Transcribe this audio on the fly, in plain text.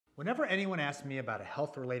Whenever anyone asks me about a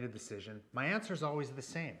health-related decision, my answer is always the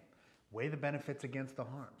same. Weigh the benefits against the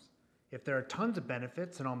harms. If there are tons of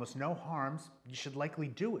benefits and almost no harms, you should likely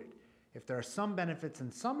do it. If there are some benefits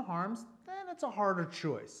and some harms, then it's a harder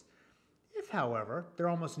choice. If, however, there are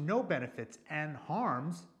almost no benefits and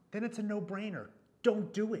harms, then it's a no-brainer.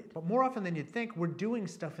 Don't do it. But more often than you'd think, we're doing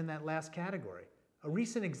stuff in that last category. A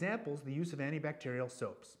recent example is the use of antibacterial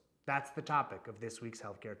soaps. That's the topic of this week's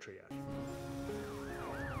Healthcare Triage.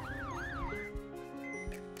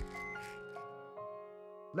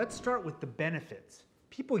 Let's start with the benefits.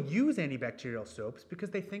 People use antibacterial soaps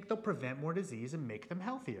because they think they'll prevent more disease and make them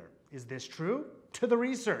healthier. Is this true? To the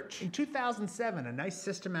research. In 2007, a nice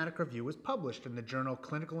systematic review was published in the journal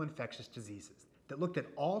Clinical Infectious Diseases that looked at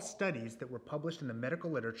all studies that were published in the medical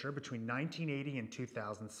literature between 1980 and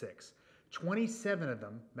 2006. 27 of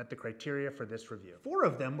them met the criteria for this review. 4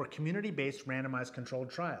 of them were community-based randomized controlled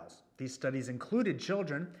trials. These studies included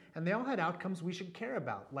children, and they all had outcomes we should care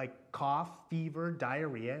about, like cough, fever,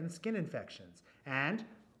 diarrhea, and skin infections. And,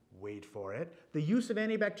 wait for it, the use of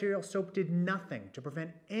antibacterial soap did nothing to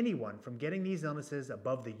prevent anyone from getting these illnesses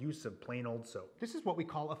above the use of plain old soap. This is what we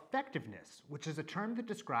call effectiveness, which is a term that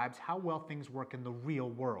describes how well things work in the real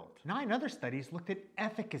world. 9 other studies looked at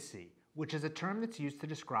efficacy, which is a term that's used to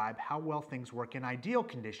describe how well things work in ideal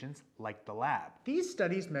conditions, like the lab. These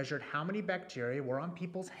studies measured how many bacteria were on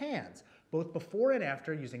people's hands, both before and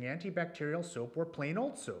after using antibacterial soap or plain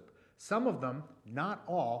old soap. Some of them, not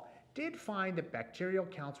all, did find that bacterial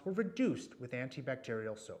counts were reduced with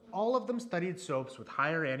antibacterial soap. All of them studied soaps with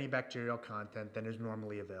higher antibacterial content than is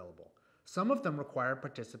normally available. Some of them required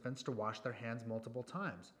participants to wash their hands multiple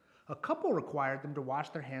times. A couple required them to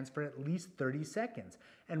wash their hands for at least 30 seconds,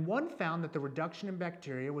 and one found that the reduction in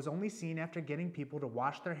bacteria was only seen after getting people to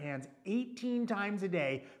wash their hands 18 times a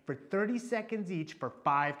day for 30 seconds each for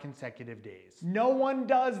 5 consecutive days. No one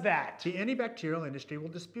does that! The antibacterial industry will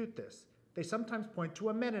dispute this. They sometimes point to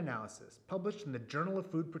a meta-analysis published in the Journal of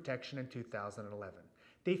Food Protection in 2011.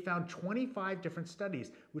 They found 25 different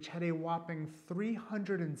studies, which had a whopping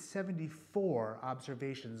 374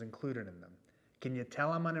 observations included in them. Can you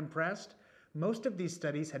tell I'm unimpressed? Most of these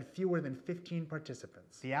studies had fewer than 15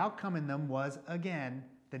 participants. The outcome in them was, again,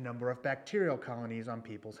 the number of bacterial colonies on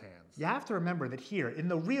people's hands. You have to remember that here, in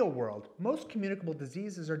the real world, most communicable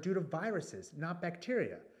diseases are due to viruses, not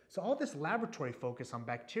bacteria. So all this laboratory focus on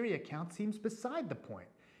bacteria count seems beside the point.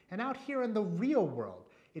 And out here in the real world,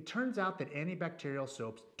 it turns out that antibacterial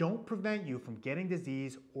soaps don't prevent you from getting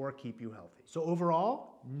disease or keep you healthy. So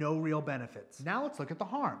overall, no real benefits. Now let's look at the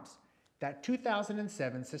harms. That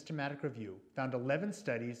 2007 systematic review found 11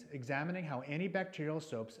 studies examining how antibacterial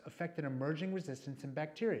soaps affected emerging resistance in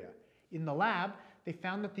bacteria. In the lab, they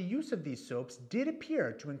found that the use of these soaps did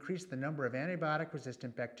appear to increase the number of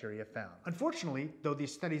antibiotic-resistant bacteria found. Unfortunately, though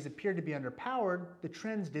these studies appeared to be underpowered, the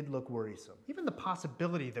trends did look worrisome. Even the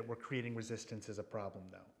possibility that we're creating resistance is a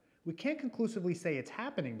problem, though. We can't conclusively say it's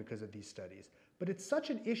happening because of these studies, but it's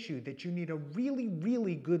such an issue that you need a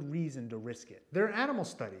really good reason to risk it. There are animal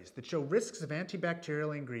studies that show risks of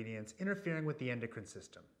antibacterial ingredients interfering with the endocrine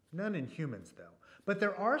system. None in humans, though. But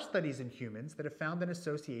there are studies in humans that have found an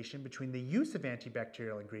association between the use of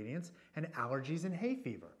antibacterial ingredients and allergies and hay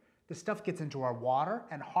fever. The stuff gets into our water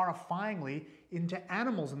and horrifyingly into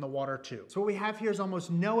animals in the water too. So what we have here is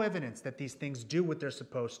almost no evidence that these things do what they're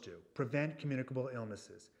supposed to, prevent communicable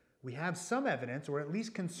illnesses. We have some evidence, or at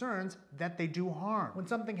least concerns, that they do harm. When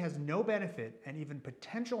something has no benefit and even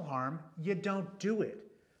potential harm, you don't do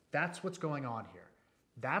it. That's what's going on here.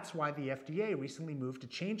 That's why the FDA recently moved to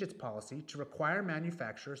change its policy to require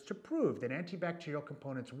manufacturers to prove that antibacterial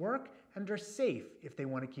components work and are safe if they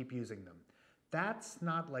want to keep using them. That's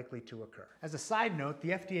not likely to occur. As a side note, the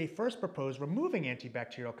FDA first proposed removing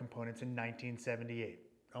antibacterial components in 1978.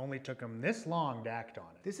 It only took them this long to act on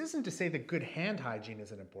it. This isn't to say that good hand hygiene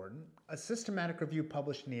isn't important. A systematic review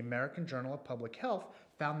published in the American Journal of Public Health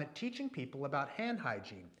found that teaching people about hand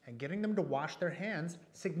hygiene and getting them to wash their hands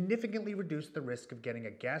significantly reduced the risk of getting a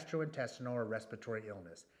gastrointestinal or respiratory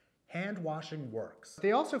illness. Hand washing works.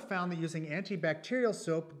 They also found that using antibacterial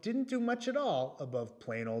soap didn't do much at all above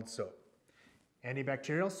plain old soap.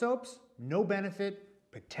 Antibacterial soaps, no benefit,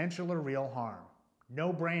 potential or real harm.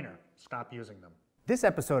 No brainer, stop using them. This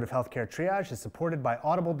episode of Healthcare Triage is supported by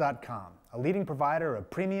Audible.com, a leading provider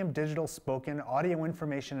of premium digital spoken audio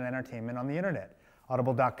information and entertainment on the internet.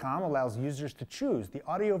 Audible.com allows users to choose the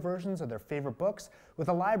audio versions of their favorite books with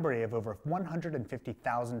a library of over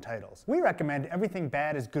 150,000 titles. We recommend Everything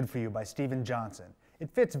Bad is Good for You by Steven Johnson.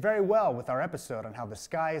 It fits very well with our episode on how the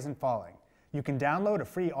sky isn't falling. You can download a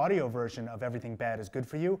free audio version of Everything Bad is Good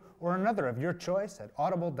for You or another of your choice at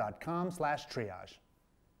audible.com/triage.